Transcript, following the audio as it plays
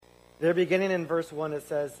There, beginning in verse 1, it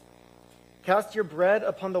says, "Cast your bread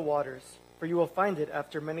upon the waters, for you will find it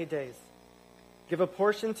after many days. Give a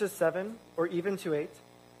portion to 7, or even to 8,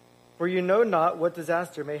 for you know not what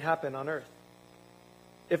disaster may happen on earth.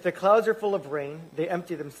 If the clouds are full of rain, they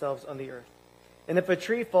empty themselves on the earth. And if a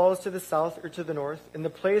tree falls to the south or to the north, in the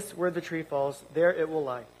place where the tree falls, there it will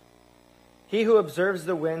lie. He who observes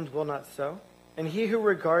the wind will not sow, and he who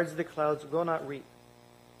regards the clouds will not reap.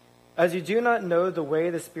 As you do not know the way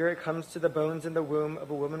the Spirit comes to the bones in the womb of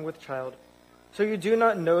a woman with child, so you do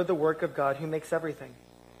not know the work of God who makes everything.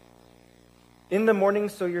 In the morning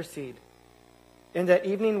sow your seed, and at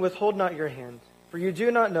evening withhold not your hand, for you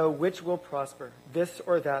do not know which will prosper, this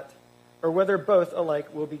or that, or whether both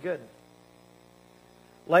alike will be good.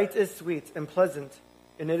 Light is sweet and pleasant,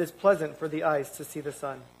 and it is pleasant for the eyes to see the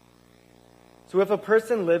sun. So if a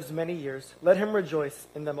person lives many years, let him rejoice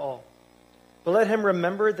in them all. But let him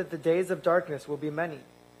remember that the days of darkness will be many.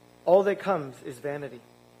 All that comes is vanity.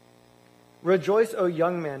 Rejoice, O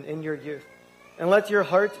young man, in your youth, and let your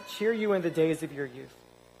heart cheer you in the days of your youth.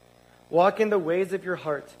 Walk in the ways of your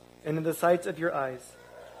heart and in the sight of your eyes,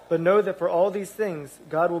 but know that for all these things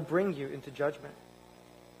God will bring you into judgment.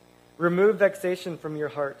 Remove vexation from your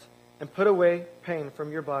heart and put away pain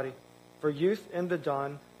from your body, for youth and the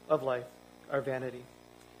dawn of life are vanity."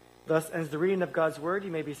 Thus ends the reading of God's word.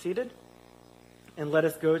 You may be seated, and let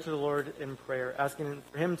us go to the Lord in prayer, asking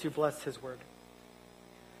for him to bless his word.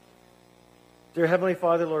 Dear Heavenly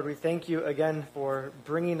Father, Lord, we thank you again for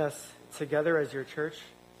bringing us together as your church.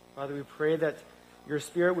 Father, we pray that your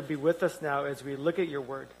Spirit would be with us now as we look at your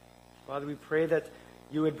word. Father, we pray that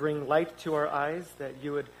you would bring light to our eyes, that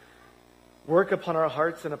you would work upon our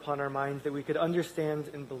hearts and upon our minds, that we could understand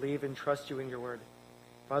and believe and trust you in your word.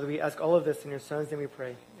 Father, we ask all of this in your Son's name we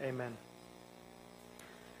pray. Amen.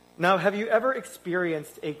 Now, have you ever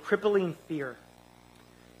experienced a crippling fear?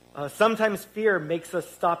 Sometimes fear makes us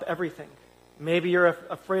stop everything. Maybe you're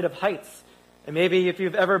afraid of heights. And maybe if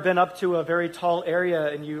you've ever been up to a very tall area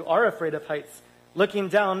and you are afraid of heights, looking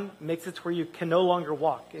down makes it to where you can no longer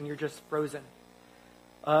walk and you're just frozen.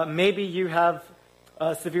 Maybe you have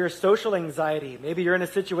severe social anxiety. Maybe you're in a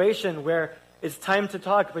situation where it's time to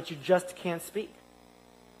talk, but you just can't speak.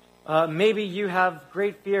 Maybe you have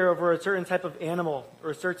great fear over a certain type of animal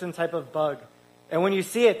or a certain type of bug. And when you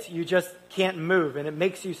see it, you just can't move, and it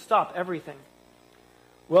makes you stop everything.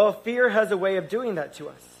 Well, fear has a way of doing that to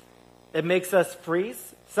us. It makes us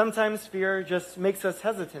freeze. Sometimes fear just makes us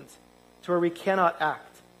hesitant to where we cannot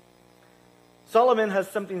act. Solomon has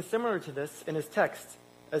something similar to this in his text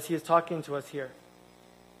as he is talking to us here.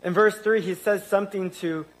 In verse 3, he says something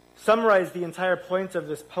to summarize the entire point of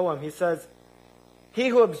this poem. He says, "He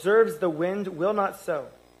who observes the wind will not sow,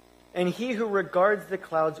 and he who regards the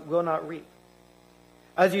clouds will not reap.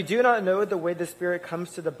 As you do not know the way the Spirit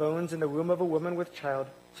comes to the bones in the womb of a woman with child,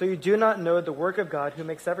 so you do not know the work of God who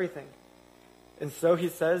makes everything." And so he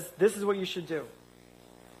says, this is what you should do.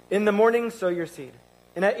 "In the morning sow your seed,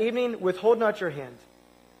 and at evening withhold not your hand,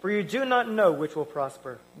 for you do not know which will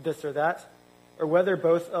prosper, this or that, or whether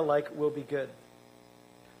both alike will be good."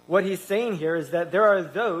 What he's saying here is that there are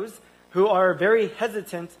those who are very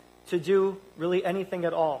hesitant to do really anything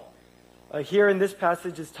at all. Here in this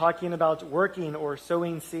passage is talking about working or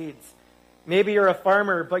sowing seeds. Maybe you're a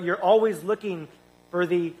farmer, but you're always looking for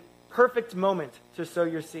the perfect moment to sow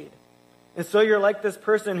your seed. And so you're like this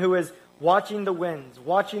person who is watching the winds,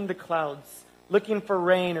 watching the clouds, looking for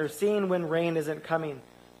rain or seeing when rain isn't coming.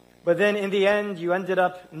 But then in the end, you ended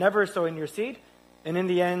up never sowing your seed, and in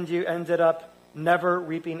the end, you ended up never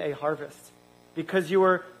reaping a harvest because you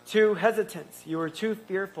were too hesitant, you were too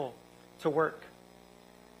fearful to work.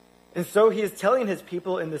 And so he is telling his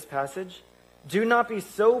people in this passage, do not be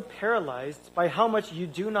so paralyzed by how much you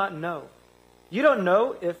do not know. You don't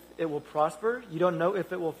know if it will prosper, you don't know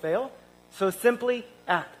if it will fail, so simply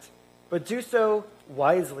act, but do so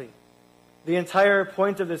wisely. The entire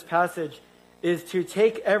point of this passage is to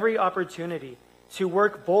take every opportunity to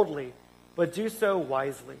work boldly, but do so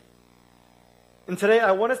wisely. And today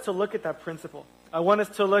I want us to look at that principle. I want us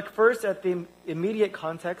to look first at the immediate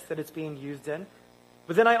context that it's being used in,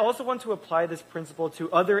 but then I also want to apply this principle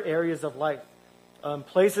to other areas of life,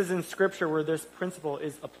 places in Scripture where this principle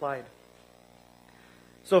is applied.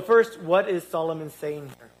 So first, what is Solomon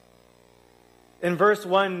saying here? In verse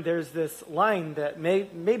 1, there's this line that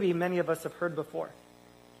maybe many of us have heard before.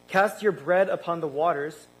 "Cast your bread upon the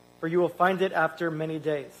waters, for you will find it after many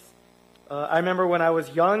days." I remember when I was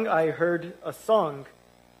young, I heard a song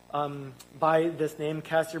by this name,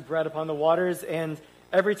 "Cast Your Bread Upon the Waters," and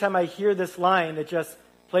every time I hear this line, it just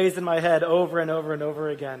plays in my head over and over and over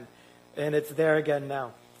again. And it's there again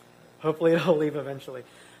now. Hopefully it'll leave eventually.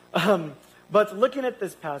 But looking at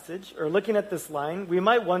this passage, or looking at this line, we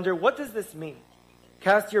might wonder, what does this mean?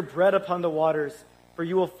 Cast your bread upon the waters, for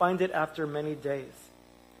you will find it after many days.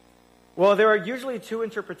 Well, there are usually two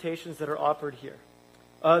interpretations that are offered here.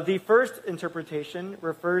 The first interpretation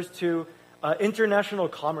refers to international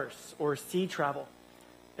commerce or sea travel.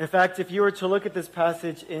 In fact, if you were to look at this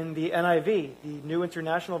passage in the NIV, the New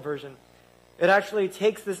International Version, it actually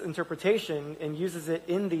takes this interpretation and uses it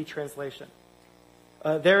in the translation.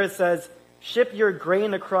 There it says, ship your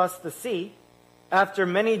grain across the sea. After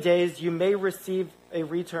many days, you may receive a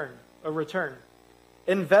return.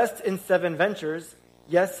 Invest in 7 ventures,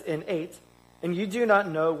 yes, in 8, and you do not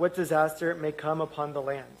know what disaster may come upon the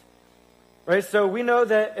land. Right? So we know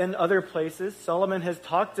that in other places, Solomon has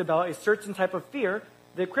talked about a certain type of fear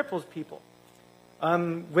that cripples people.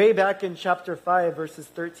 Way back in chapter 5, verses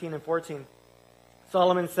 13 and 14,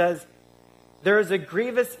 Solomon says, there is a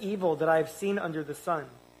grievous evil that I have seen under the sun.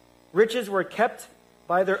 Riches were kept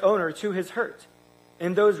by their owner to his hurt,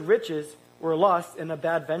 and those riches were lost in a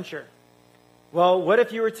bad venture. Well, what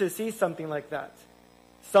if you were to see something like that?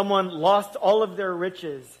 Someone lost all of their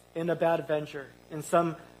riches in a bad venture, in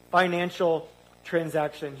some financial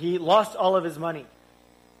transaction. He lost all of his money.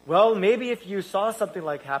 Well, maybe if you saw something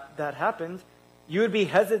like that happened, you would be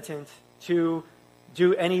hesitant to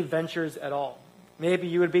do any ventures at all. Maybe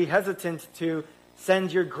you would be hesitant to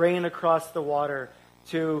send your grain across the water,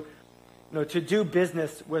 to do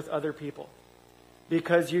business with other people,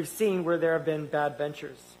 because you've seen where there have been bad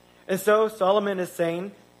ventures. And so Solomon is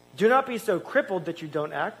saying, do not be so crippled that you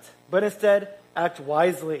don't act, but instead act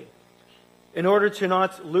wisely. In order to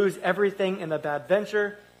not lose everything in a bad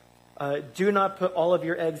venture, do not put all of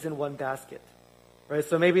your eggs in one basket. Right?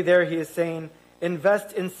 So maybe there he is saying,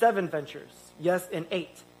 invest in 7 ventures, yes, in 8,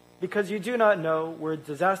 because you do not know where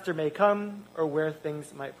disaster may come or where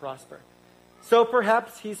things might prosper. So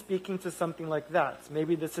perhaps he's speaking to something like that.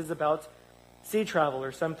 Maybe this is about sea travel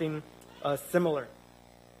or something similar.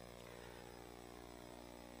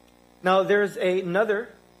 Now, there's another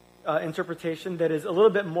interpretation that is a little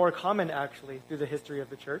bit more common, actually, through the history of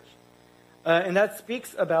the church. And that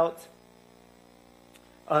speaks about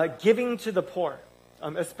giving to the poor,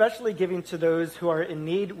 especially giving to those who are in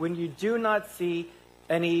need when you do not see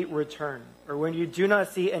any return or when you do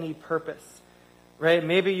not see any purpose. Right?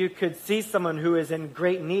 Maybe you could see someone who is in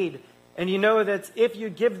great need, and you know that if you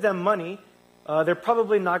give them money, they're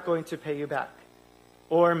probably not going to pay you back.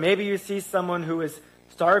 Or maybe you see someone who is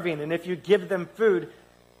starving, and if you give them food,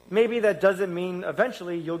 maybe that doesn't mean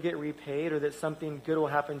eventually you'll get repaid or that something good will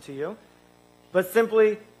happen to you. But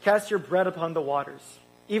simply cast your bread upon the waters.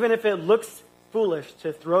 Even if it looks foolish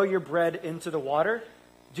to throw your bread into the water,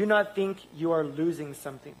 do not think you are losing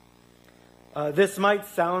something. This might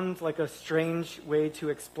sound like a strange way to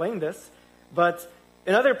explain this, but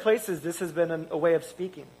in other places this has been a way of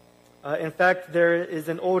speaking. In fact, there is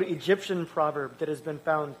an old Egyptian proverb that has been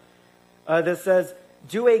found that says,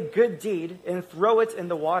 do a good deed and throw it in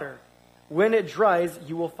the water. When it dries,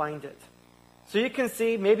 you will find it. So you can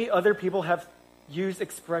see maybe other people have used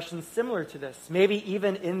expressions similar to this, maybe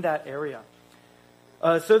even in that area.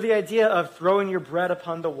 So the idea of throwing your bread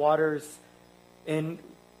upon the waters and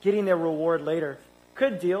getting a reward later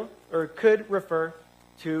could refer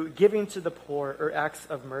to giving to the poor or acts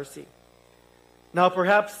of mercy. Now,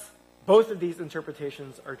 perhaps both of these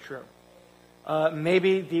interpretations are true.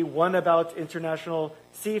 Maybe the one about international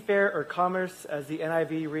seafair or commerce, as the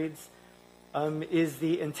NIV reads, is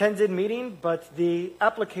the intended meaning, but the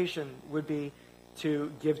application would be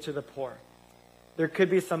to give to the poor. There could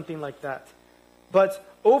be something like that. But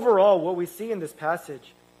overall, what we see in this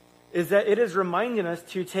passage is that it is reminding us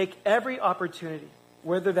to take every opportunity,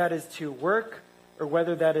 whether that is to work or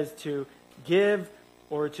whether that is to give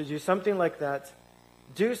or to do something like that,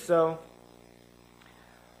 do so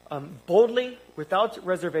boldly, without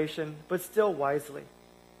reservation, but still wisely.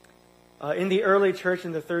 In the early church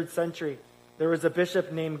in the 3rd century, there was a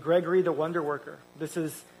bishop named Gregory the Wonder Worker. This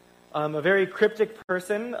is a very cryptic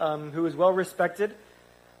person who is well respected.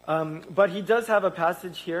 But he does have a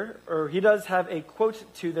passage here, or he does have a quote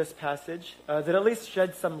to this passage that at least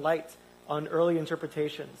sheds some light on early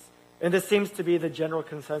interpretations. And this seems to be the general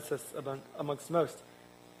consensus amongst most.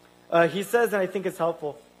 He says, and I think it's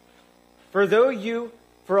helpful,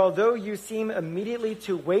 For although you seem immediately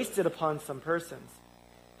to waste it upon some persons,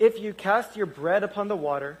 if you cast your bread upon the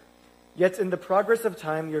water, yet in the progress of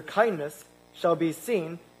time your kindness shall be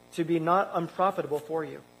seen to be not unprofitable for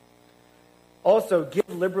you. Also give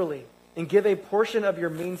liberally, and give a portion of your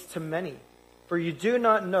means to many, for you do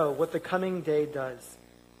not know what the coming day does.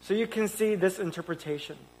 So you can see this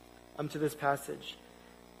interpretation to this passage.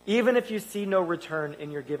 Even if you see no return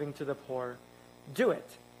in your giving to the poor, do it.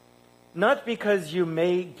 Not because you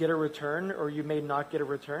may get a return or you may not get a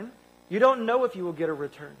return. You don't know if you will get a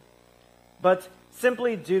return. But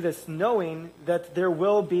simply do this knowing that there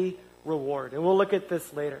will be reward. And we'll look at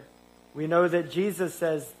this later. We know that Jesus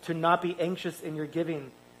says to not be anxious in your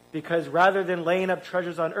giving, because rather than laying up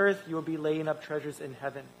treasures on earth, you will be laying up treasures in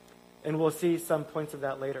heaven. And we'll see some points of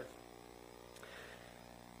that later.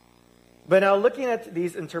 But now looking at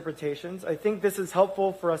these interpretations, I think this is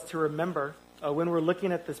helpful for us to remember when we're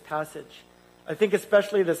looking at this passage. I think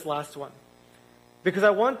especially this last one. Because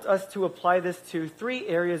I want us to apply this to 3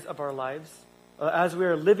 areas of our lives as we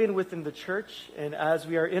are living within the church and as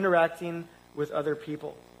we are interacting with other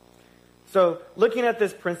people. So looking at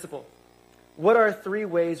this principle, what are 3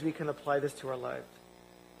 ways we can apply this to our lives?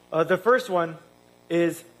 The first one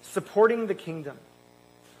is supporting the kingdom.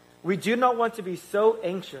 We do not want to be so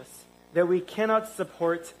anxious that we cannot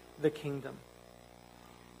support the kingdom.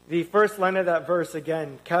 The first line of that verse,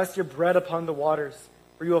 again, cast your bread upon the waters,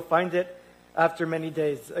 for you will find it after many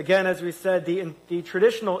days. Again, as we said, the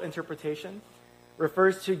traditional interpretation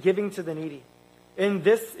refers to giving to the needy. And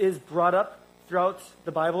this is brought up throughout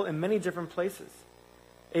the Bible in many different places.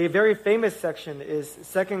 A very famous section is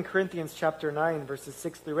 2 Corinthians chapter 9, verses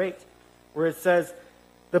 6 through 8, where it says,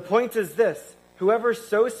 "The point is this, whoever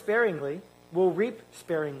sows sparingly will reap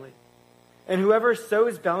sparingly, and whoever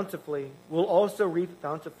sows bountifully will also reap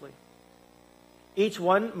bountifully. Each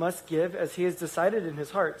one must give as he has decided in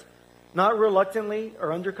his heart, not reluctantly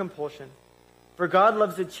or under compulsion. For God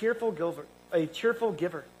loves a cheerful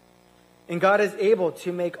giver. And God is able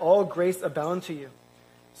to make all grace abound to you,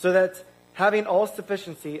 so that having all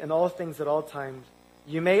sufficiency in all things at all times,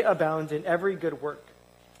 you may abound in every good work."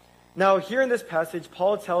 Now, here in this passage,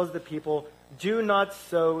 Paul tells the people, do not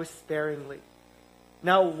sow sparingly.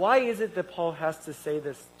 Now, why is it that Paul has to say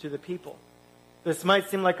this to the people? This might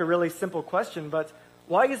seem like a really simple question, but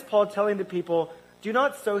why is Paul telling the people, do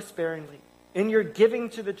not sow sparingly? In your giving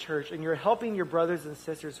to the church, and you're helping your brothers and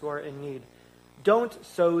sisters who are in need, don't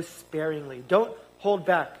sow sparingly. Don't hold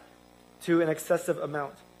back to an excessive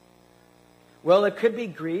amount. Well, it could be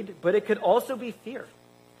greed, but it could also be fear.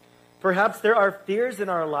 Perhaps there are fears in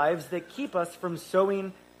our lives that keep us from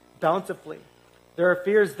sowing bountifully. There are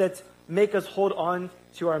fears that make us hold on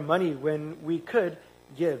to our money when we could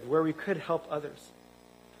give, where we could help others.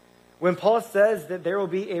 When Paul says that there will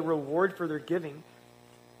be a reward for their giving,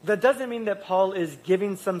 that doesn't mean that Paul is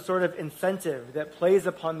giving some sort of incentive that plays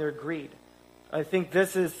upon their greed. I think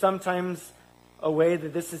this is sometimes a way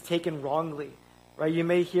that this is taken wrongly, right? You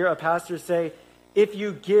may hear a pastor say, if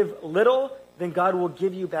you give little, then God will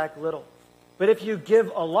give you back little. But if you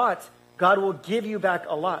give a lot, God will give you back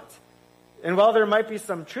a lot. And while there might be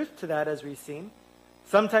some truth to that, as we've seen,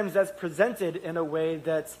 sometimes that's presented in a way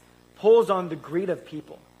that pulls on the greed of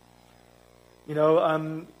people.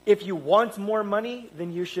 If you want more money,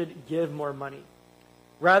 then you should give more money.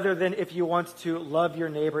 Rather than if you want to love your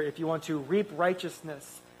neighbor, if you want to reap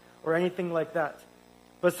righteousness, or anything like that.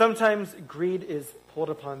 But sometimes greed is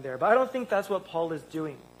pulled upon there. But I don't think that's what Paul is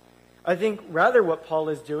doing. I think rather what Paul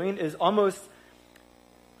is doing is almost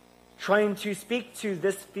trying to speak to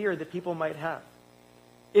this fear that people might have.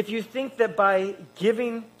 If you think that by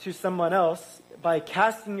giving to someone else, by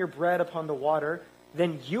casting your bread upon the water,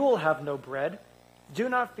 then you will have no bread, do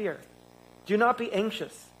not fear. Do not be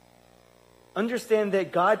anxious. Understand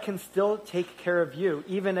that God can still take care of you,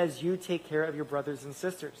 even as you take care of your brothers and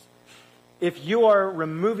sisters. If you are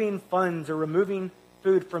removing funds or removing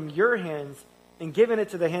food from your hands and giving it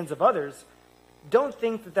to the hands of others, don't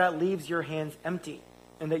think that that leaves your hands empty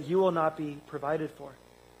and that you will not be provided for.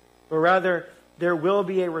 But rather, there will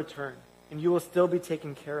be a return and you will still be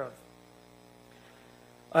taken care of.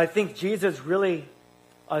 I think Jesus really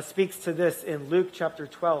speaks to this in Luke chapter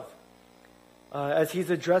 12 as he's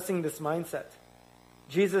addressing this mindset.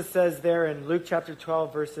 Jesus says there in Luke chapter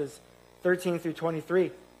 12, verses 13 through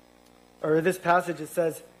 23, or this passage, it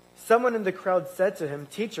says, "Someone in the crowd said to him,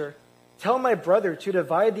 'Teacher, tell my brother to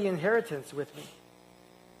divide the inheritance with me.'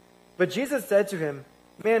 But Jesus said to him,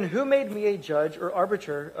 'Man, who made me a judge or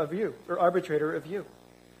arbitrator of you?'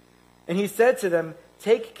 And he said to them,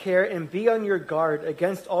 'Take care and be on your guard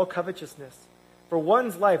against all covetousness, for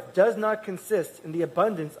one's life does not consist in the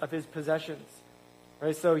abundance of his possessions.'"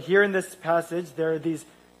 Right? So here in this passage, there are these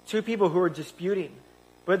two people who are disputing.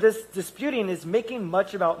 But this disputing is making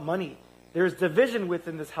much about money. There's division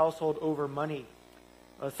within this household over money.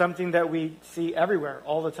 Something that we see everywhere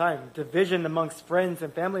all the time. Division amongst friends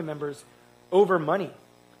and family members over money.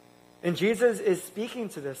 And Jesus is speaking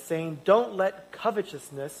to this, saying, don't let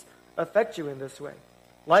covetousness affect you in this way.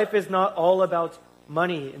 Life is not all about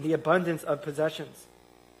money and the abundance of possessions.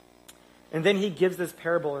 And then he gives this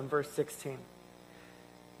parable in verse 16.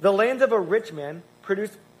 The land of a rich man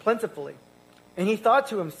produced plentifully, and he thought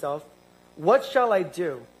to himself, what shall I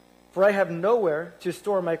do? For I have nowhere to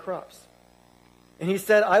store my crops. And he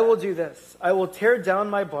said, I will do this. I will tear down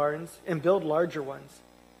my barns and build larger ones.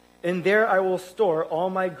 And there I will store all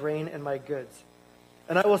my grain and my goods.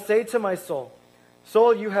 And I will say to my soul,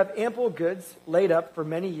 soul, you have ample goods laid up for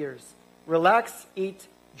many years. Relax, eat,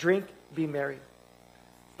 drink, be merry.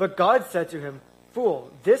 But God said to him,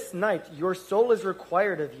 fool, this night your soul is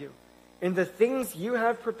required of you. And the things you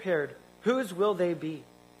have prepared, whose will they be?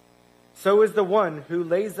 So is the one who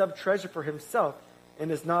lays up treasure for himself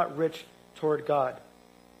and is not rich toward God.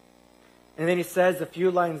 And then he says a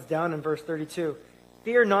few lines down in verse 32,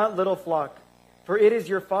 fear not, little flock, for it is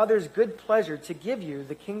your Father's good pleasure to give you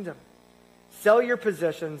the kingdom. Sell your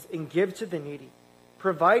possessions and give to the needy.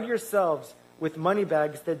 Provide yourselves with money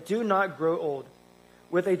bags that do not grow old,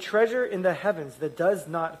 with a treasure in the heavens that does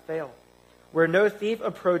not fail, where no thief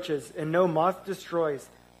approaches and no moth destroys.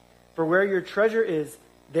 For where your treasure is,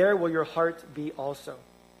 there will your heart be also.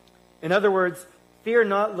 In other words, fear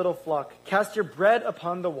not, little flock. Cast your bread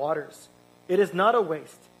upon the waters. It is not a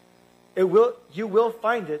waste. You will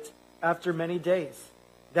find it after many days.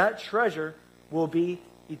 That treasure will be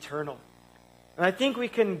eternal. And I think we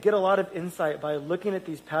can get a lot of insight by looking at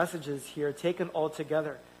these passages here, taken all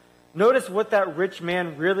together. Notice what that rich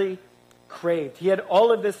man really craved. He had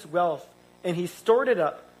all of this wealth, and he stored it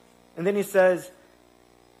up. And then he says,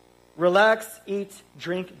 relax, eat,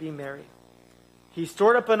 drink, be merry. He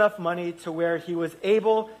stored up enough money to where he was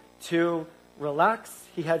able to relax.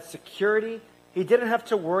 He had security. He didn't have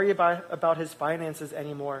to worry about his finances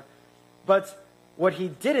anymore. But what he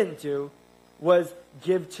didn't do was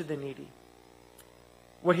give to the needy.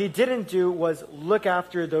 What he didn't do was look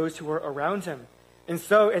after those who were around him. And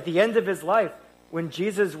so at the end of his life, when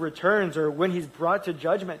Jesus returns or when he's brought to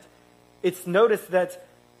judgment, it's noticed that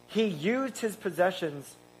he used his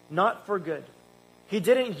possessions not for good. He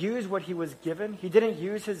didn't use what he was given. He didn't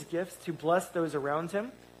use his gifts to bless those around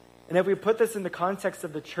him. And if we put this in the context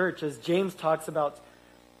of the church, as James talks about,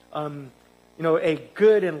 a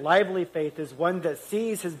good and lively faith is one that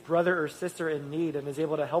sees his brother or sister in need and is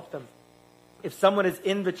able to help them. If someone is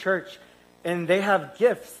in the church and they have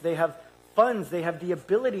gifts, they have funds, they have the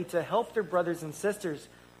ability to help their brothers and sisters,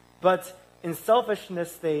 but in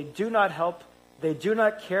selfishness they do not help, they do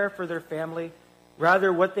not care for their family.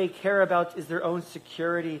 Rather, what they care about is their own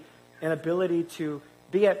security and ability to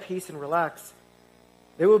be at peace and relax.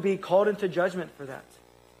 They will be called into judgment for that.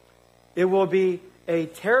 It will be a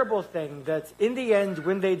terrible thing that in the end,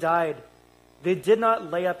 when they died, they did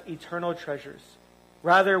not lay up eternal treasures.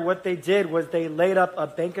 Rather, what they did was they laid up a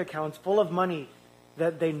bank account full of money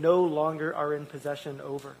that they no longer are in possession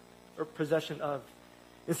of.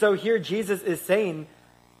 And so here Jesus is saying,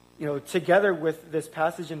 together with this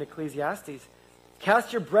passage in Ecclesiastes,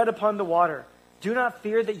 cast your bread upon the water. Do not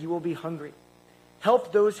fear that you will be hungry.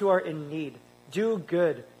 Help those who are in need. Do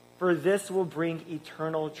good, for this will bring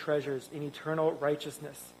eternal treasures in eternal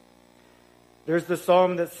righteousness. There's the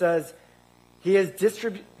psalm that says, He has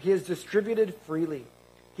distributed freely.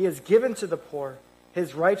 He has given to the poor.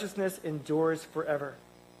 His righteousness endures forever.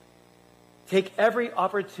 Take every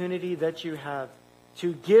opportunity that you have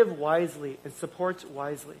to give wisely and support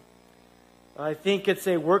wisely. I think it's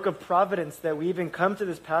a work of providence that we even come to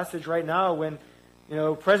this passage right now when,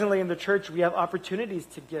 presently in the church we have opportunities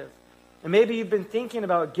to give. And maybe you've been thinking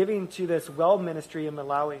about giving to this well ministry in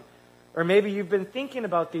Malawi. Or maybe you've been thinking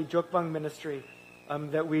about the Jokbang ministry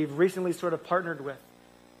that we've recently sort of partnered with.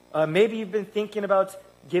 Maybe you've been thinking about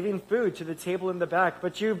giving food to the table in the back,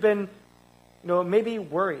 but you've been, maybe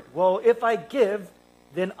worried. Well, if I give,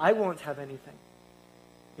 then I won't have anything.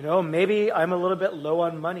 Maybe I'm a little bit low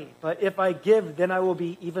on money, but if I give, then I will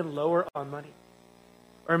be even lower on money.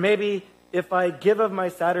 Or maybe if I give of my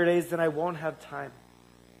Saturdays, then I won't have time.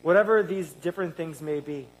 Whatever these different things may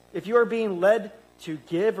be. If you are being led to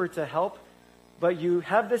give or to help, but you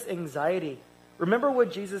have this anxiety, remember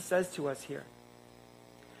what Jesus says to us here.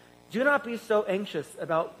 Do not be so anxious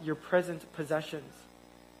about your present possessions.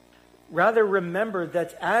 Rather, remember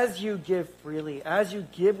that as you give freely, as you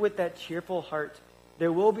give with that cheerful heart,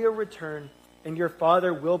 there will be a return, and your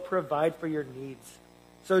Father will provide for your needs.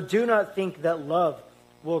 So do not think that love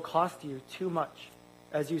will cost you too much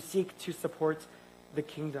as you seek to support the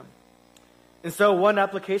kingdom. And so one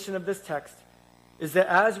application of this text is that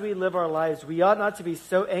as we live our lives, we ought not to be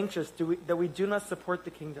so anxious that we do not support the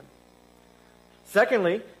kingdom.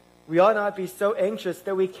 Secondly, we ought not be so anxious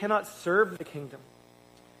that we cannot serve the kingdom.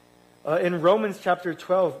 In Romans chapter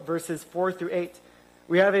 12, verses 4 through 8,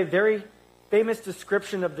 we have a very famous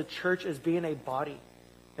description of the church as being a body,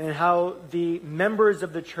 and how the members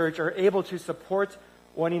of the church are able to support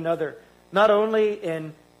one another, not only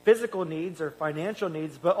in physical needs or financial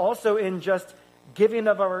needs, but also in just giving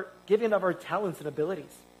of our talents and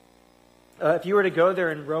abilities. If you were to go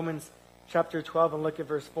there in Romans chapter 12 and look at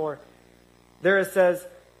verse 4, there it says,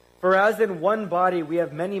 "For as in one body we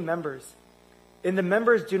have many members, and the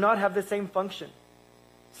members do not have the same function.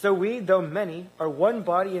 So we, though many, are one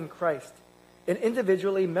body in Christ, and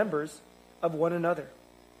individually members of one another.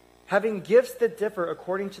 Having gifts that differ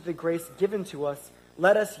according to the grace given to us,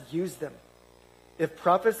 let us use them. If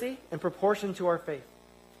prophecy, in proportion to our faith.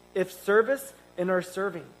 If service, in our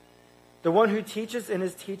serving. The one who teaches, in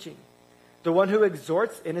his teaching. The one who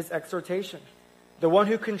exhorts, in his exhortation. The one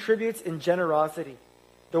who contributes, in generosity.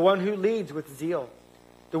 The one who leads, with zeal.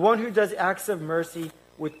 The one who does acts of mercy,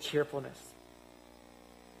 with cheerfulness."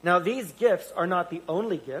 Now, these gifts are not the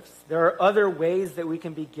only gifts. There are other ways that we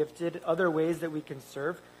can be gifted, other ways that we can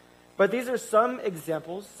serve. But these are some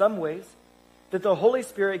examples, some ways that the Holy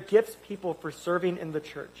Spirit gifts people for serving in the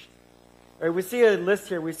church. Right, we see a list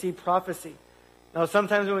here. We see prophecy. Now,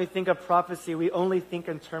 sometimes when we think of prophecy, we only think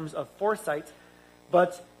in terms of foresight.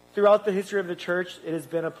 But throughout the history of the church, it has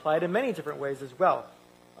been applied in many different ways as well.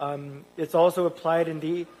 It's also applied in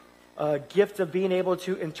the gift of being able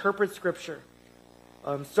to interpret Scripture.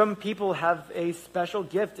 Some people have a special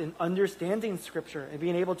gift in understanding Scripture and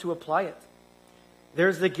being able to apply it.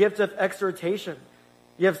 There's the gift of exhortation.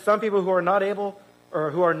 You have some people who are not able, or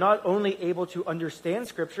who are not only able to understand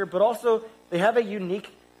Scripture, but also they have a unique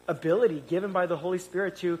ability given by the Holy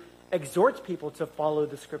Spirit to exhort people to follow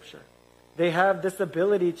the Scripture. They have this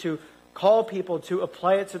ability to call people to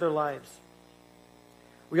apply it to their lives.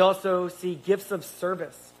 We also see gifts of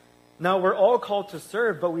service. Now, we're all called to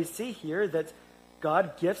serve, but we see here that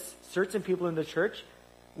God gifts certain people in the church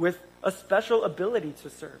with a special ability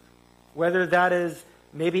to serve. Whether that is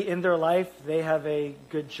maybe in their life they have a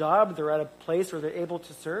good job, they're at a place where they're able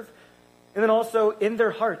to serve. And then also in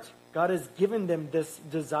their heart, God has given them this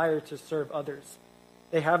desire to serve others.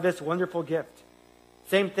 They have this wonderful gift.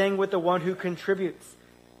 Same thing with the one who contributes,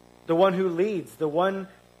 the one who leads, the one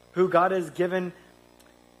who God has given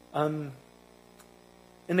an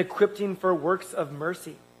equipping for works of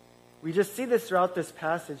mercy. We just see this throughout this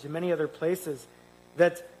passage and many other places,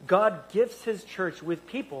 that God gifts his church with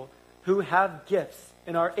people who have gifts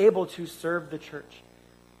and are able to serve the church.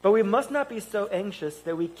 But we must not be so anxious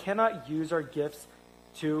that we cannot use our gifts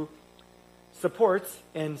to support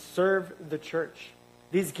and serve the church.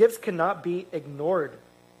 These gifts cannot be ignored.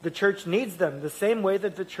 The church needs them the same way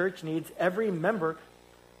that the church needs every member,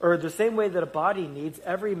 or the same way that a body needs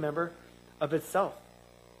every member of itself.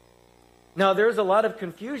 Now, there's a lot of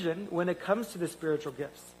confusion when it comes to the spiritual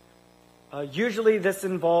gifts. Usually this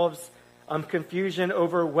involves confusion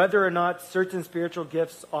over whether or not certain spiritual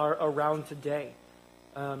gifts are around today.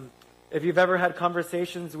 If you've ever had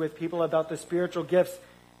conversations with people about the spiritual gifts,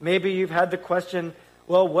 maybe you've had the question,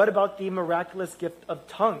 well, what about the miraculous gift of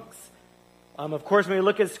tongues? Of course, when we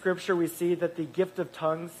look at Scripture, we see that the gift of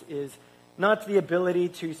tongues is not the ability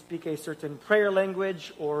to speak a certain prayer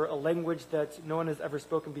language or a language that no one has ever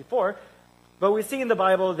spoken before. But we see in the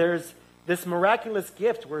Bible there's this miraculous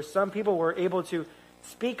gift where some people were able to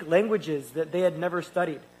speak languages that they had never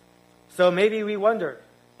studied. So maybe we wonder,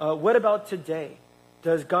 what about today?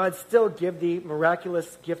 Does God still give the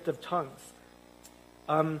miraculous gift of tongues?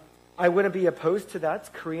 I wouldn't be opposed to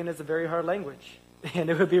that. Korean is a very hard language.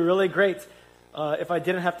 And it would be really great if I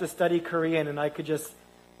didn't have to study Korean and I could just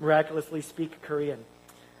miraculously speak Korean.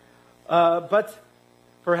 But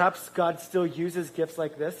perhaps God still uses gifts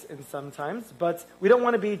like this in sometimes, but we don't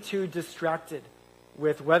want to be too distracted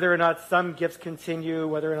with whether or not some gifts continue,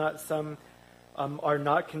 whether or not some are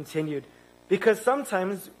not continued. Because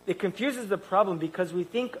sometimes it confuses the problem because we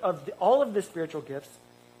think of all of the spiritual gifts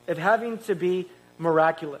of having to be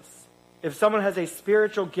miraculous. If someone has a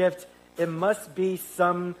spiritual gift, it must be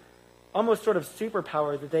some almost sort of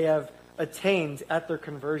superpower that they have attained at their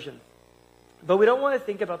conversion. But we don't want to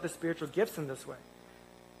think about the spiritual gifts in this way.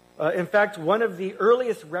 In fact, one of the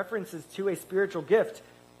earliest references to a spiritual gift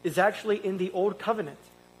is actually in the Old Covenant.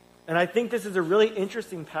 And I think this is a really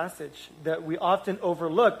interesting passage that we often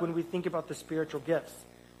overlook when we think about the spiritual gifts.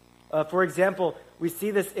 For example, we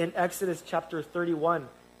see this in Exodus chapter 31,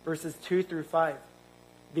 verses 2 through 5.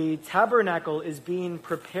 The tabernacle is being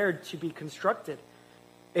prepared to be constructed.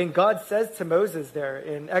 And God says to Moses there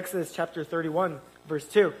in Exodus chapter 31, verse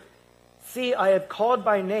 2, "See, I have called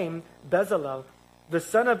by name Bezalel, the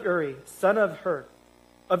son of Uri, son of Hur,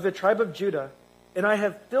 of the tribe of Judah, and I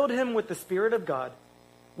have filled him with the Spirit of God,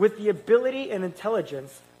 with the ability and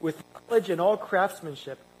intelligence, with knowledge and all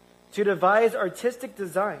craftsmanship, to devise artistic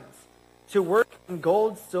designs, to work in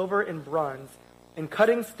gold, silver, and bronze, in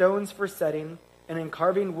cutting stones for setting, and in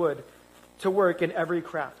carving wood, to work in every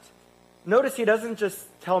craft. Notice he doesn't just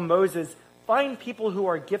tell Moses, find people who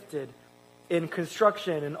are gifted in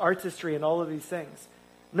construction and artistry and all of these things.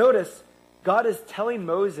 Notice God is telling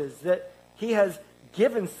Moses that he has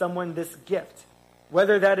given someone this gift,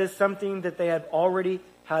 whether that is something that they had already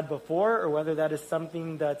had before or whether that is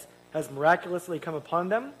something that has miraculously come upon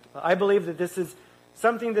them. I believe that this is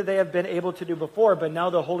something that they have been able to do before, but now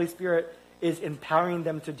the Holy Spirit is empowering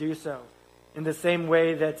them to do so. In the same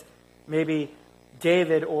way that maybe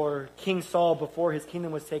David or King Saul, before his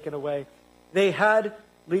kingdom was taken away, they had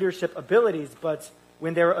leadership abilities, but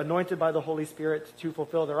when they were anointed by the Holy Spirit to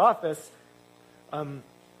fulfill their office,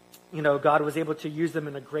 God was able to use them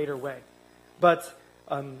in a greater way. But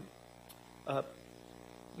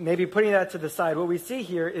maybe putting that to the side, what we see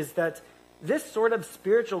here is that this sort of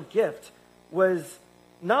spiritual gift was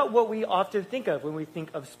not what we often think of when we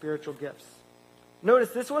think of spiritual gifts. Notice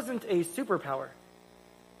this wasn't a superpower.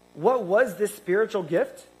 What was this spiritual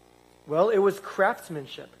gift? Well, it was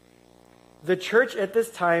craftsmanship. The church at this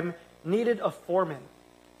time needed a foreman.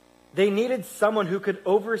 They needed someone who could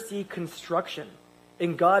oversee construction,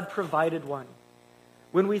 and God provided one.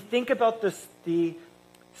 When we think about the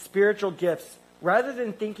spiritual gifts, rather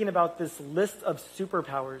than thinking about this list of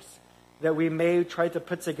superpowers that we may try to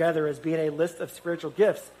put together as being a list of spiritual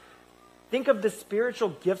gifts, think of the spiritual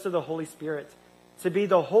gifts of the Holy Spirit to be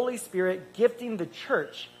the Holy Spirit gifting the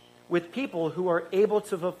church with people who are able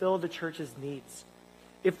to fulfill the church's needs.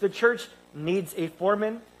 If the church needs a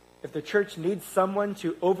foreman, if the church needs someone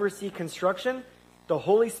to oversee construction, the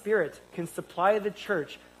Holy Spirit can supply the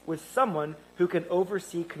church with someone who can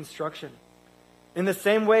oversee construction. In the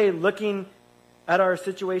same way, looking at our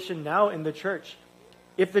situation now in the church,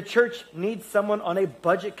 if the church needs someone on a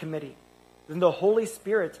budget committee, then the Holy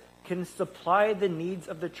Spirit can supply the needs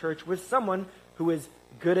of the church with someone who is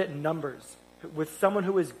good at numbers, with someone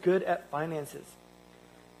who is good at finances.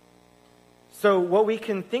 So what we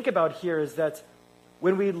can think about here is that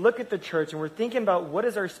when we look at the church and we're thinking about what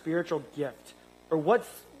is our spiritual gift, or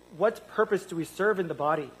what purpose do we serve in the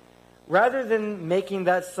body, rather than making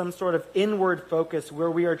that some sort of inward focus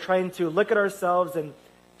where we are trying to look at ourselves and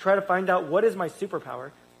try to find out what is my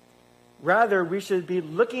superpower, rather we should be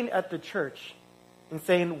looking at the church and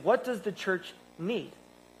saying, what does the church need?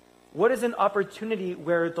 What is an opportunity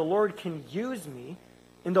where the Lord can use me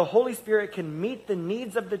and the Holy Spirit can meet the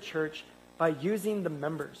needs of the church by using the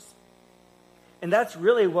members? And that's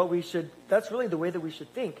really that's really the way that we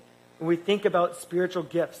should think when we think about spiritual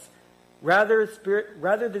gifts. Rather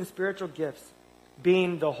than spiritual gifts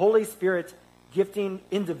being the Holy Spirit gifting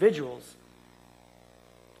individuals,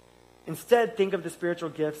 instead think of the spiritual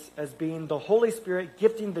gifts as being the Holy Spirit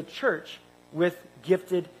gifting the church with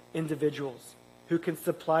gifted individuals who can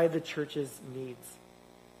supply the church's needs.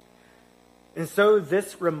 And so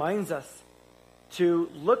this reminds us to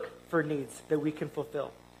look for needs that we can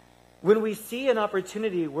fulfill. When we see an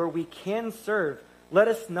opportunity where we can serve, let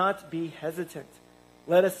us not be hesitant.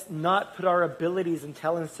 Let us not put our abilities and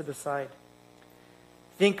talents to the side.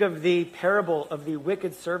 Think of the parable of the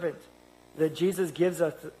wicked servant that Jesus gives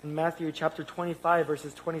us in Matthew chapter 25,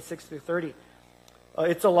 verses 26 through 30.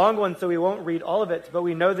 It's a long one, so we won't read all of it, but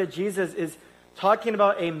we know that Jesus is talking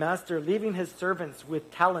about a master leaving his servants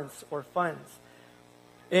with talents or funds.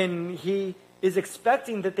 And he is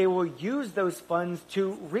expecting that they will use those funds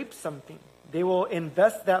to reap something. They will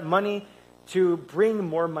invest that money to bring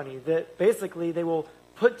more money. That basically they will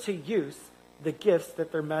put to use the gifts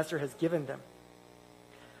that their master has given them.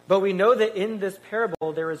 But we know that in this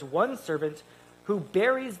parable there is one servant who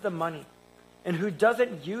buries the money and who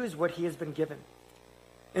doesn't use what he has been given.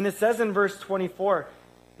 And it says in verse 24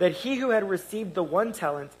 that he who had received the 1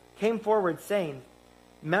 talent came forward saying,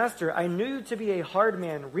 Master, I knew you to be a hard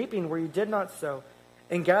man, reaping where you did not sow,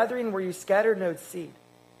 and gathering where you scattered no seed.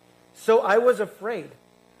 So I was afraid,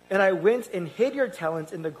 and I went and hid your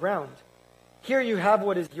talent in the ground. Here you have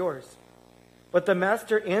what is yours. But the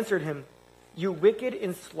master answered him, You wicked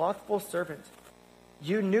and slothful servant,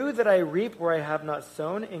 you knew that I reap where I have not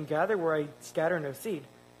sown, and gather where I scatter no seed.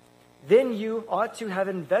 Then you ought to have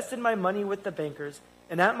invested my money with the bankers,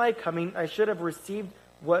 and at my coming I should have received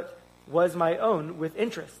what was my own with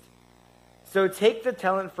interest. So take the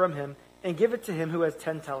talent from him and give it to him who has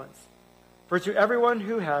 10 talents. For to everyone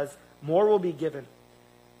who has, more will be given,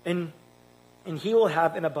 and he will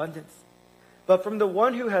have an abundance. But from the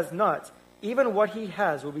one who has not, even what he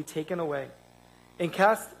has will be taken away. And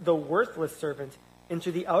cast the worthless servant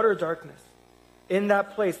into the outer darkness. In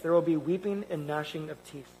that place there will be weeping and gnashing of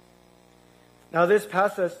teeth. Now this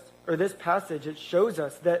passage, it shows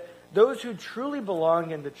us that those who truly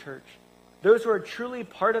belong in the church, those who are truly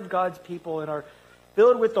part of God's people and are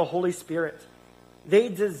filled with the Holy Spirit, they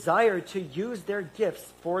desire to use their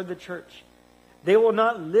gifts for the church. They will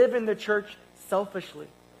not live in the church selfishly,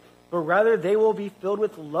 but rather they will be filled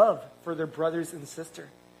with love for their brothers and sisters.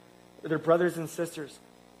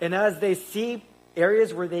 And as they see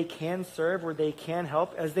areas where they can serve, where they can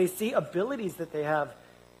help, as they see abilities that they have,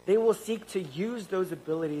 they will seek to use those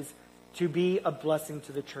abilities to be a blessing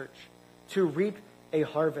to the church, to reap a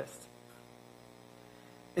harvest.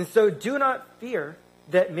 And so do not fear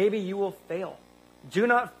that maybe you will fail. Do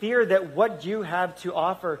not fear that what you have to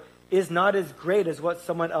offer is not as great as what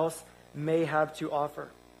someone else may have to offer.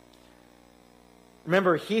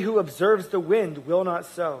 Remember, he who observes the wind will not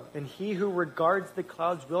sow, and he who regards the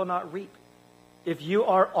clouds will not reap. If you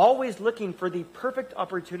are always looking for the perfect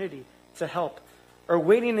opportunity to help, or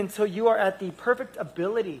waiting until you are at the perfect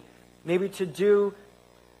ability, maybe to do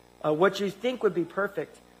what you think would be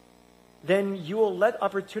perfect, then you will let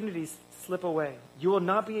opportunities slip away. You will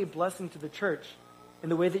not be a blessing to the church in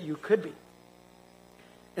the way that you could be.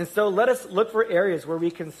 And so let us look for areas where we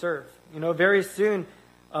can serve. Very soon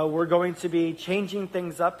we're going to be changing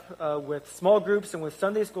things up with small groups and with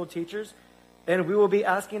Sunday school teachers, and we will be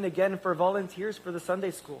asking again for volunteers for the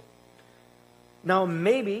Sunday school. Now,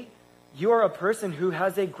 maybe you are a person who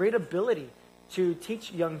has a great ability to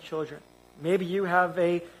teach young children. Maybe you have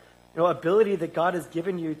a ability that God has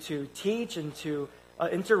given you to teach and to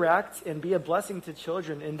interact and be a blessing to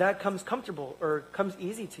children, and that comes comfortable or comes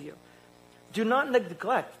easy to you. Do not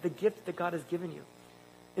neglect the gift that God has given you.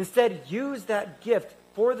 Instead, use that gift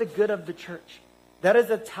for the good of the church. That is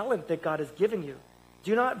a talent that God has given you.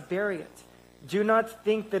 Do not bury it. Do not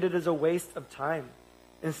think that it is a waste of time.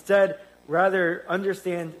 Instead, rather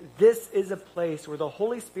understand this is a place where the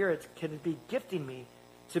Holy Spirit can be gifting me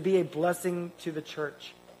to be a blessing to the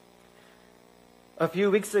church. A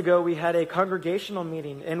few weeks ago, we had a congregational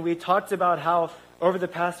meeting, and we talked about how over the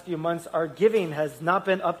past few months, our giving has not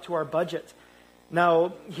been up to our budget.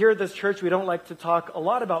 Now, here at this church, we don't like to talk a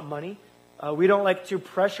lot about money. We don't like to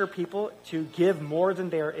pressure people to give more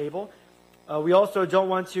than they are able. We also don't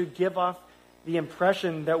want to give off the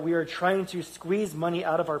impression that we are trying to squeeze money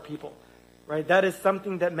out of our people, right? That is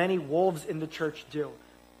something that many wolves in the church do.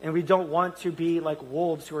 And we don't want to be like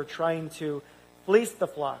wolves who are trying to fleece the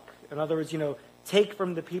flock. In other words, take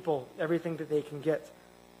from the people everything that they can get.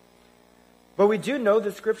 But we do know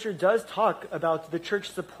that Scripture does talk about the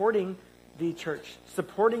church supporting the church,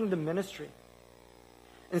 supporting the ministry.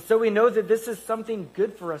 And so we know that this is something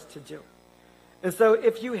good for us to do. And so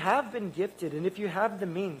if you have been gifted and if you have the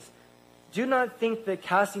means, do not think that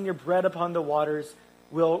casting your bread upon the waters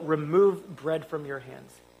will remove bread from your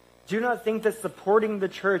hands. Do not think that supporting the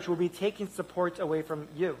church will be taking support away from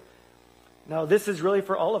you. Now, this is really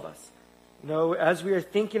for all of us. As we are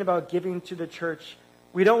thinking about giving to the church,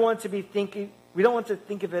 we don't want to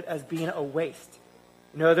think of it as being a waste.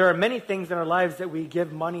 There are many things in our lives that we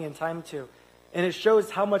give money and time to, and it shows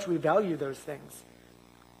how much we value those things.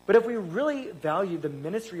 But if we really value the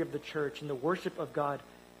ministry of the church and the worship of God,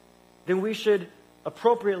 then we should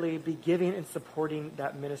appropriately be giving and supporting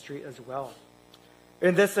that ministry as well.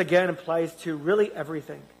 And this again applies to really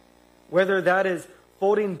everything, whether that is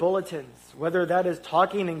folding bulletins, whether that is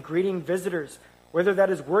talking and greeting visitors, whether that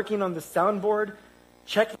is working on the soundboard,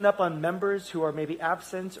 checking up on members who are maybe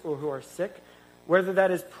absent or who are sick, whether that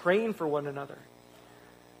is praying for one another.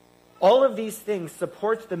 All of these things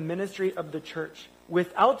support the ministry of the church.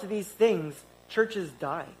 Without these things, churches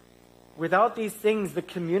die. Without these things, the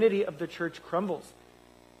community of the church crumbles.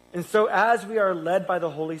 And so as we are led by the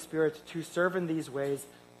Holy Spirit to serve in these ways,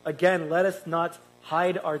 again, let us not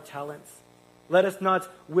hide our talents. Let us not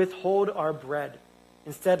withhold our bread.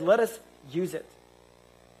 Instead, let us use it.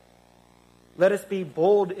 Let us be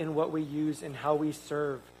bold in what we use and how we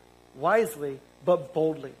serve, wisely but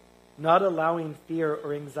boldly, not allowing fear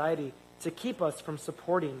or anxiety to keep us from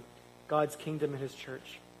supporting God's kingdom and His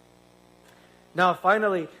church. Now,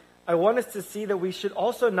 finally, I want us to see that we should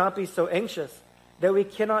also not be so anxious that we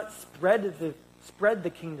cannot spread the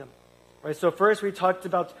kingdom. Right? So first we talked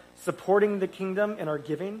about supporting the kingdom in our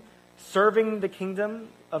giving, serving the kingdom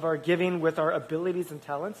of our giving with our abilities and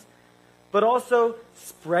talents, but also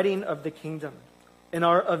spreading of the kingdom in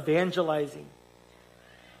our evangelizing.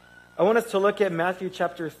 I want us to look at Matthew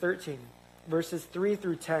chapter 13, verses 3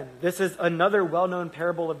 through 10. This is another well-known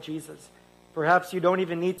parable of Jesus. Perhaps you don't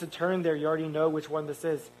even need to turn there. You already know which one this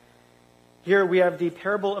is. Here we have the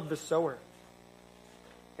parable of the sower.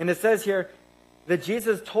 And it says here, that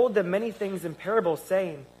Jesus told them many things in parables,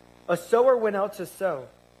 saying, "A sower went out to sow.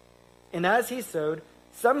 And as he sowed,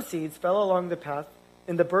 some seeds fell along the path,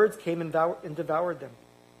 and the birds came and devoured them.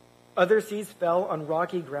 Other seeds fell on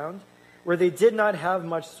rocky ground, where they did not have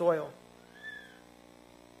much soil.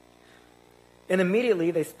 And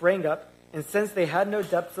immediately they sprang up, and since they had no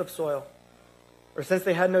depths of soil,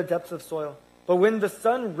 but when the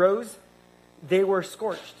sun rose, they were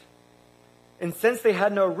scorched. And since they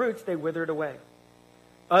had no roots, they withered away.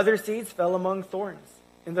 Other seeds fell among thorns,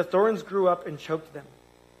 and the thorns grew up and choked them.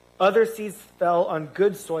 Other seeds fell on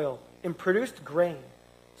good soil and produced grain,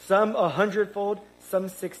 some 100-fold, some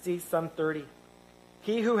 60, some 30.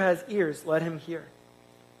 He who has ears, let him hear."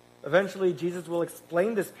 Eventually, Jesus will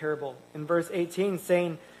explain this parable in verse 18,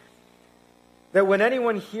 saying that when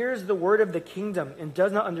anyone hears the word of the kingdom and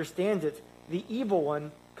does not understand it, the evil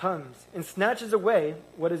one comes and snatches away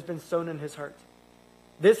what has been sown in his heart.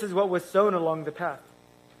 This is what was sown along the path.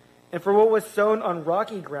 And for what was sown on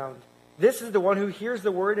rocky ground, this is the one who hears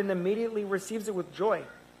the word and immediately receives it with joy.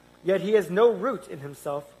 Yet he has no root in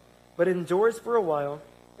himself, but endures for a while.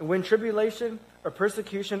 And when tribulation or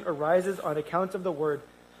persecution arises on account of the word,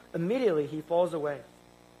 immediately he falls away.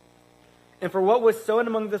 And for what was sown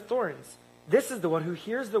among the thorns, this is the one who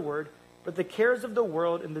hears the word, but the cares of the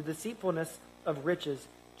world and the deceitfulness of riches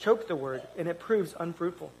choke the word, and it proves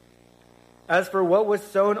unfruitful. As for what was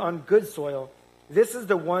sown on good soil, this is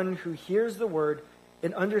the one who hears the word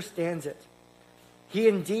and understands it. He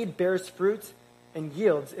indeed bears fruit and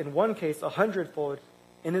yields, in one case 100-fold,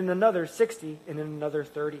 and in another 60, and in another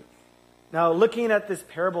 30. Now, looking at this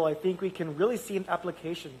parable, I think we can really see an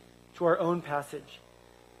application to our own passage.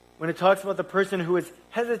 When it talks about the person who is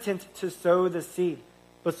hesitant to sow the seed.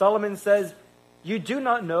 But Solomon says, you do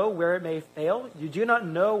not know where it may fail. You do not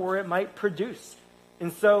know where it might produce.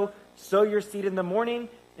 And so, sow your seed in the morning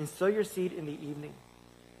and sow your seed in the evening.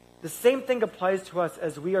 The same thing applies to us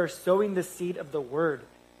as we are sowing the seed of the word,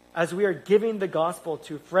 as we are giving the gospel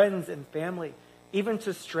to friends and family, even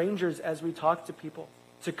to strangers as we talk to people,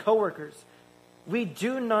 to coworkers. We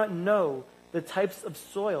do not know the types of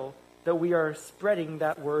soil that we are spreading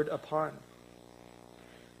that word upon.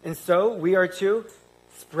 And so we are to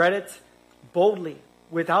spread it boldly,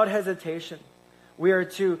 without hesitation. We are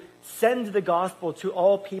to send the gospel to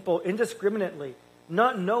all people indiscriminately,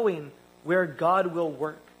 not knowing where God will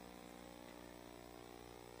work.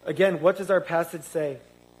 Again, what does our passage say?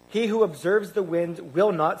 He who observes the wind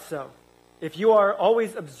will not sow. If you are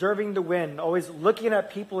always observing the wind, always looking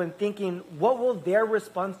at people and thinking, what will their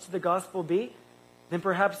response to the gospel be? Then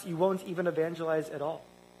perhaps you won't even evangelize at all.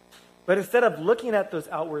 But instead of looking at those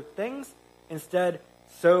outward things, instead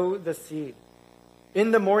sow the seed.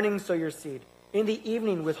 In the morning sow your seed. In the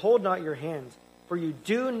evening withhold not your hand, for you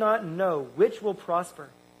do not know which will prosper,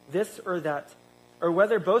 this or that, or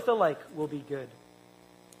whether both alike will be good.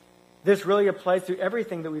 This really applies to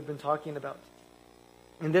everything that we've been talking about.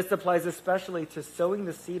 And this applies especially to sowing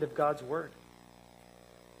the seed of God's word.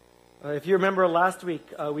 If you remember last week,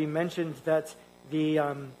 we mentioned that the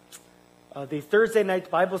Thursday night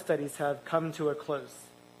Bible studies have come to a close.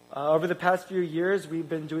 Over the past few years, we've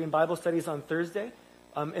been doing Bible studies on Thursday,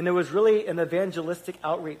 and it was really an evangelistic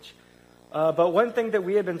outreach. But one thing that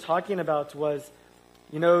we had been talking about was,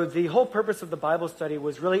 the whole purpose of the Bible study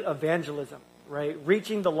was really evangelism, right?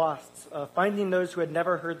 Reaching the lost, finding those who had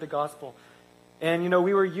never heard the gospel. And,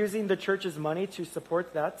 we were using the church's money to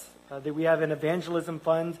support that. That we have an evangelism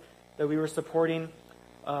fund that we were supporting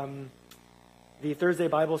the Thursday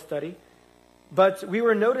Bible study. But we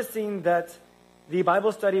were noticing that the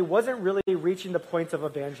Bible study wasn't really reaching the point of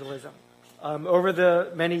evangelism. Over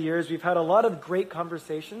the many years, we've had a lot of great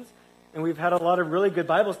conversations, and we've had a lot of really good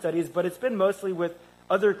Bible studies, but it's been mostly with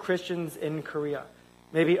other Christians in Korea,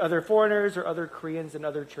 maybe other foreigners or other Koreans in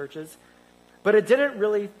other churches. But it didn't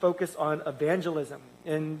really focus on evangelism,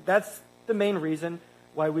 and that's the main reason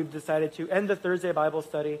why we've decided to end the Thursday Bible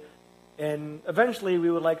study, and eventually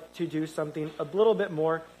we would like to do something a little bit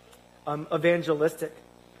more evangelistic.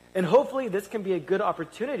 And hopefully this can be a good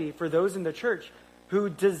opportunity for those in the church who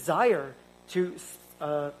desire to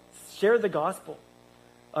share the gospel.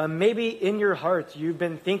 Maybe in your heart you've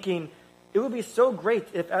been thinking, it would be so great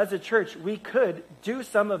if as a church we could do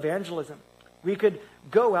some evangelism. We could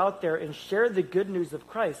go out there and share the good news of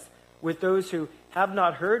Christ with those who have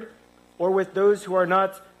not heard or with those who are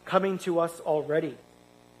not coming to us already.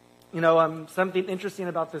 Something interesting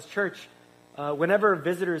about this church, whenever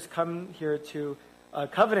visitors come here to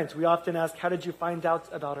Covenant, we often ask, how did you find out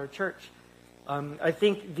about our church? I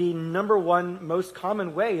think the number one most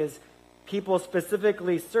common way is people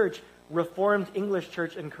specifically search Reformed English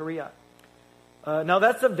Church in Korea. Now,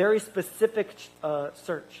 that's a very specific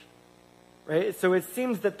search, right? So it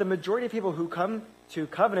seems that the majority of people who come to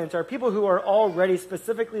Covenant are people who are already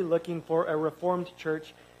specifically looking for a Reformed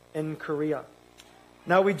church in Korea.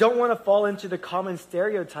 Now, we don't want to fall into the common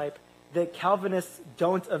stereotype that Calvinists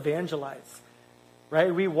don't evangelize,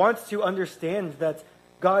 right? We want to understand that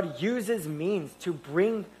God uses means to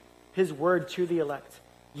bring his word to the elect.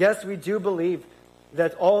 Yes, we do believe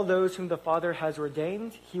that all those whom the Father has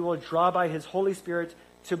ordained, he will draw by his Holy Spirit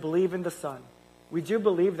to believe in the Son. We do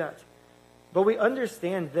believe that. But we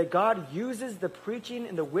understand that God uses the preaching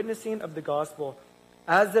and the witnessing of the gospel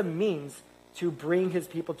as a means to bring his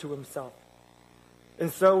people to himself.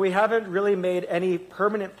 And so we haven't really made any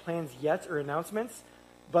permanent plans yet or announcements,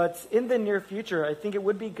 but in the near future, I think it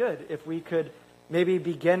would be good if we could maybe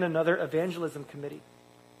begin another evangelism committee.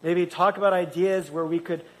 Maybe talk about ideas where we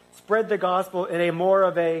could spread the gospel in a more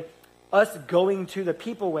of a us going to the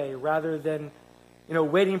people way rather than,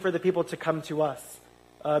 waiting for the people to come to us.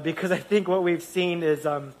 Because I think what we've seen is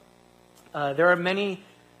there are many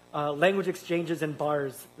language exchanges and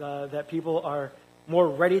bars that people are more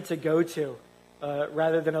ready to go to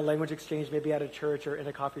rather than a language exchange maybe at a church or in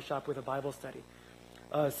a coffee shop with a Bible study.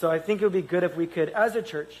 So I think it would be good if we could, as a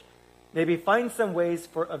church, maybe find some ways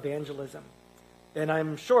for evangelism. And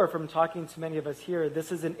I'm sure from talking to many of us here,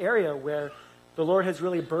 this is an area where the Lord has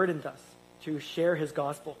really burdened us to share his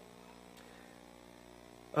gospel.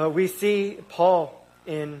 We see Paul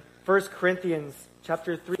in 1 Corinthians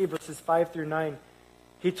chapter 3, verses 5 through 9.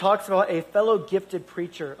 He talks about a fellow gifted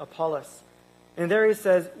preacher, Apollos. And there he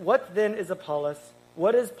says, "What then is Apollos?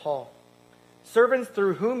 What is Paul? Servants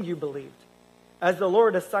through whom you believed, as the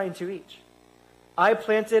Lord assigned to each. I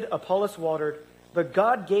planted, Apollos watered, but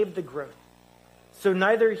God gave the growth. So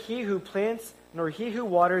neither he who plants nor he who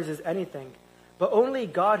waters is anything, but only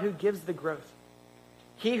God who gives the growth.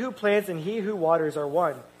 He who plants and he who waters are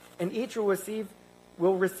one, and each will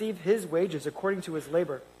receive his wages according to his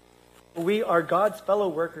labor. We are God's fellow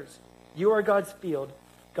workers. You are God's field,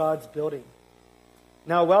 God's building."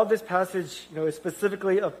 Now, while this passage,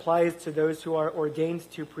 specifically applies to those who are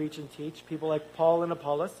ordained to preach and teach, people like Paul and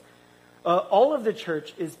Apollos, all of the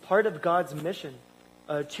church is part of God's mission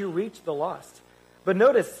to reach the lost. But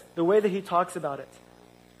notice the way that he talks about it.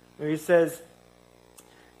 He says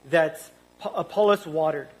that Apollos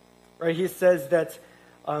watered, right? He says that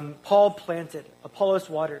Paul planted, Apollos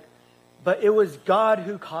watered, but it was God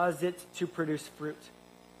who caused it to produce fruit.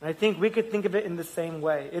 And I think we could think of it in the same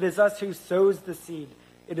way. It is us who sows the seed.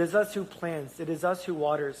 It is us who plants. It is us who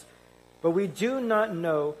waters. But we do not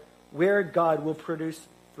know where God will produce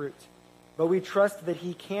fruit. But we trust that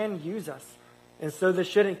he can use us. And so this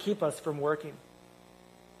shouldn't keep us from working.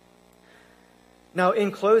 Now, in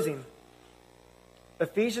closing,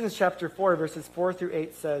 Ephesians chapter 4, verses 4 through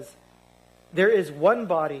 8 says, "There is one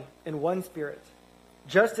body and one Spirit,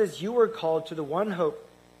 just as you were called to the one hope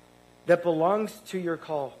that belongs to your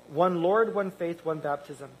call. One Lord, one faith, one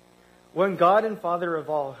baptism. One God and Father of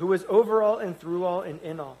all, who is over all and through all and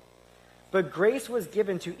in all. But grace was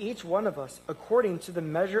given to each one of us according to the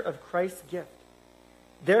measure of Christ's gift.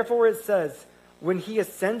 Therefore it says, when he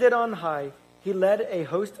ascended on high, he led a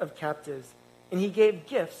host of captives, and he gave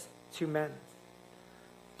gifts to men."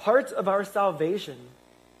 Part of our salvation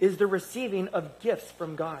is the receiving of gifts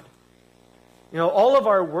from God. All of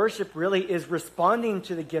our worship really is responding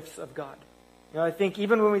to the gifts of God. I think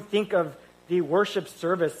even when we think of the worship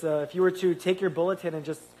service, if you were to take your bulletin and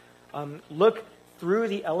just look through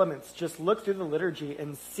the elements, just look through the liturgy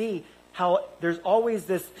and see how there's always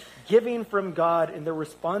this giving from God and the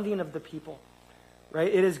responding of the people, right?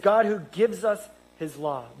 It is God who gives us his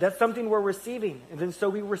law. That's something we're receiving. And then so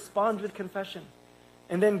we respond with confession.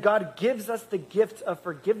 And then God gives us the gift of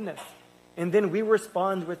forgiveness. And then we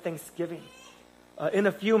respond with thanksgiving. In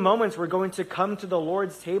a few moments, we're going to come to the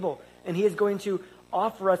Lord's table, and he is going to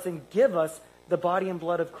offer us and give us the body and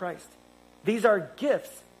blood of Christ. These are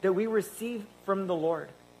gifts that we receive from the Lord.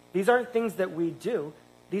 These aren't things that we do.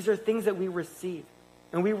 These are things that we receive.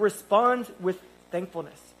 And we respond with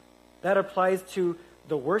thankfulness. That applies to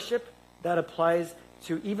the worship. That applies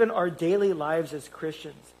to even our daily lives as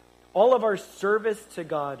Christians. All of our service to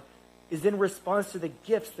God is in response to the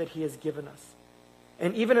gifts that he has given us.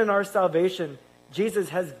 And even in our salvation, Jesus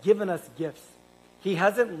has given us gifts. He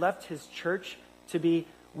hasn't left his church to be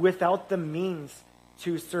without the means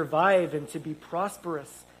to survive and to be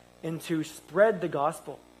prosperous and to spread the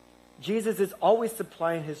gospel. Jesus is always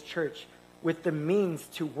supplying his church with the means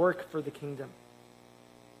to work for the kingdom.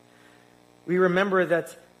 We remember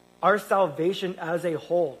that our salvation as a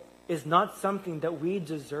whole is not something that we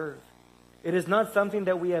deserve. It is not something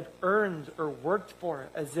that we have earned or worked for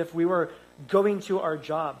as if we were going to our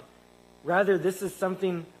job. Rather, this is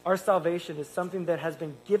something, our salvation is something that has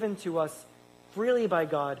been given to us freely by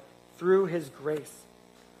God through his grace.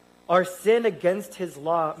 Our sin against his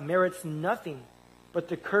law merits nothing but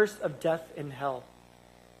the curse of death in hell.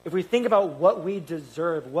 If we think about what we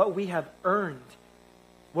deserve, what we have earned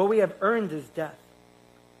is death.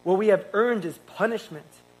 What we have earned is punishment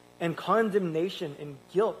and condemnation and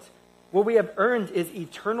guilt. What we have earned is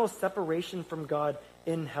eternal separation from God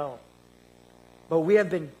in hell. But what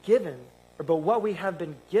we have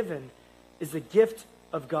been given is the gift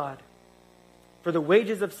of God. For the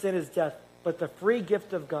wages of sin is death, but the free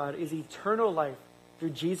gift of God is eternal life through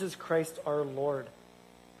Jesus Christ our Lord.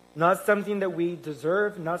 Not something that we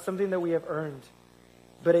deserve, not something that we have earned,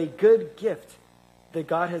 but a good gift that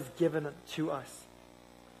God has given to us.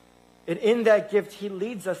 And in that gift, he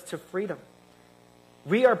leads us to freedom.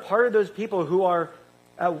 We are part of those people who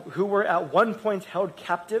were at one point held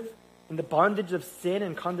captive in the bondage of sin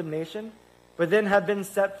and condemnation, but then have been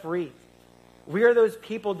set free. We are those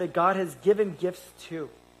people that God has given gifts to.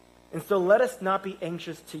 And so let us not be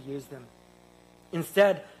anxious to use them.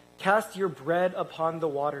 Instead, cast your bread upon the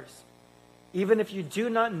waters. Even if you do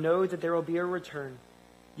not know that there will be a return,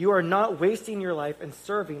 you are not wasting your life in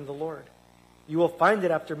serving the Lord. You will find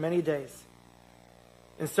it after many days.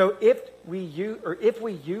 And so if we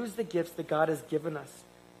use the gifts that God has given us,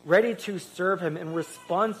 ready to serve him in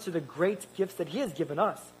response to the great gifts that he has given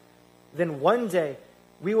us, then one day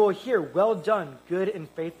we will hear, "Well done, good and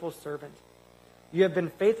faithful servant. You have been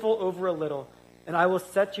faithful over a little, and I will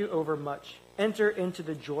set you over much. Enter into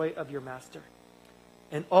the joy of your master."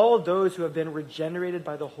 And all those who have been regenerated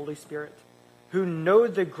by the Holy Spirit, who know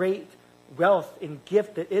the great wealth and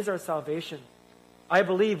gift that is our salvation, I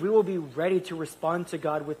believe we will be ready to respond to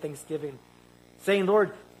God with thanksgiving, saying,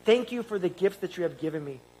 "Lord, thank you for the gifts that you have given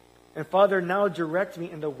me. And Father, now direct me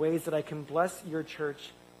in the ways that I can bless your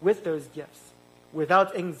church with those gifts,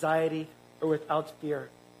 without anxiety or without fear,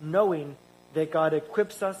 knowing that God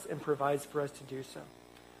equips us and provides for us to do so."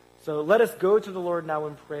 So let us go to the Lord now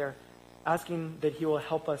in prayer, asking that he will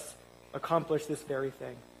help us accomplish this very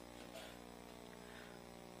thing.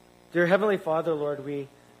 Dear Heavenly Father, Lord, we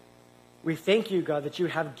thank you, God, that you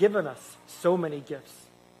have given us so many gifts.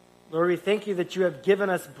 Lord, we thank you that you have given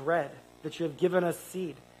us bread, that you have given us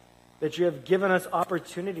seed, that you have given us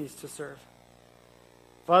opportunities to serve.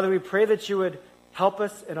 Father, we pray that you would help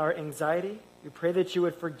us in our anxiety. We pray that you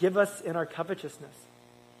would forgive us in our covetousness.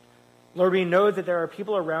 Lord, we know that there are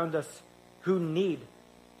people around us who need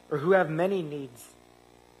or who have many needs.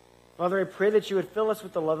 Father, I pray that you would fill us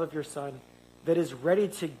with the love of your Son that is ready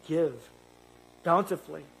to give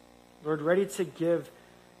bountifully. Lord, ready to give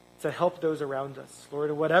to help those around us. Lord,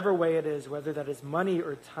 in whatever way it is, whether that is money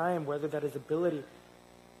or time, whether that is ability.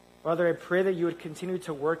 Father, I pray that you would continue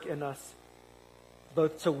to work in us,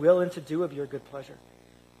 both to will and to do of your good pleasure.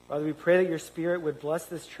 Father, we pray that your Spirit would bless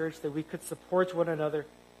this church, that we could support one another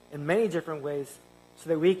in many different ways, so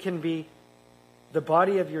that we can be the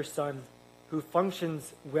body of your Son who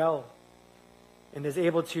functions well and is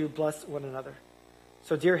able to bless one another.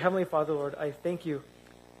 So, dear Heavenly Father, Lord, I thank you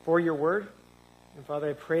for your word. And Father,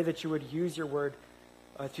 I pray that you would use your word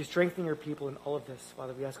to strengthen your people in all of this.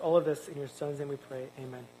 Father, we ask all of this in your Son's name we pray.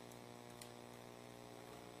 Amen.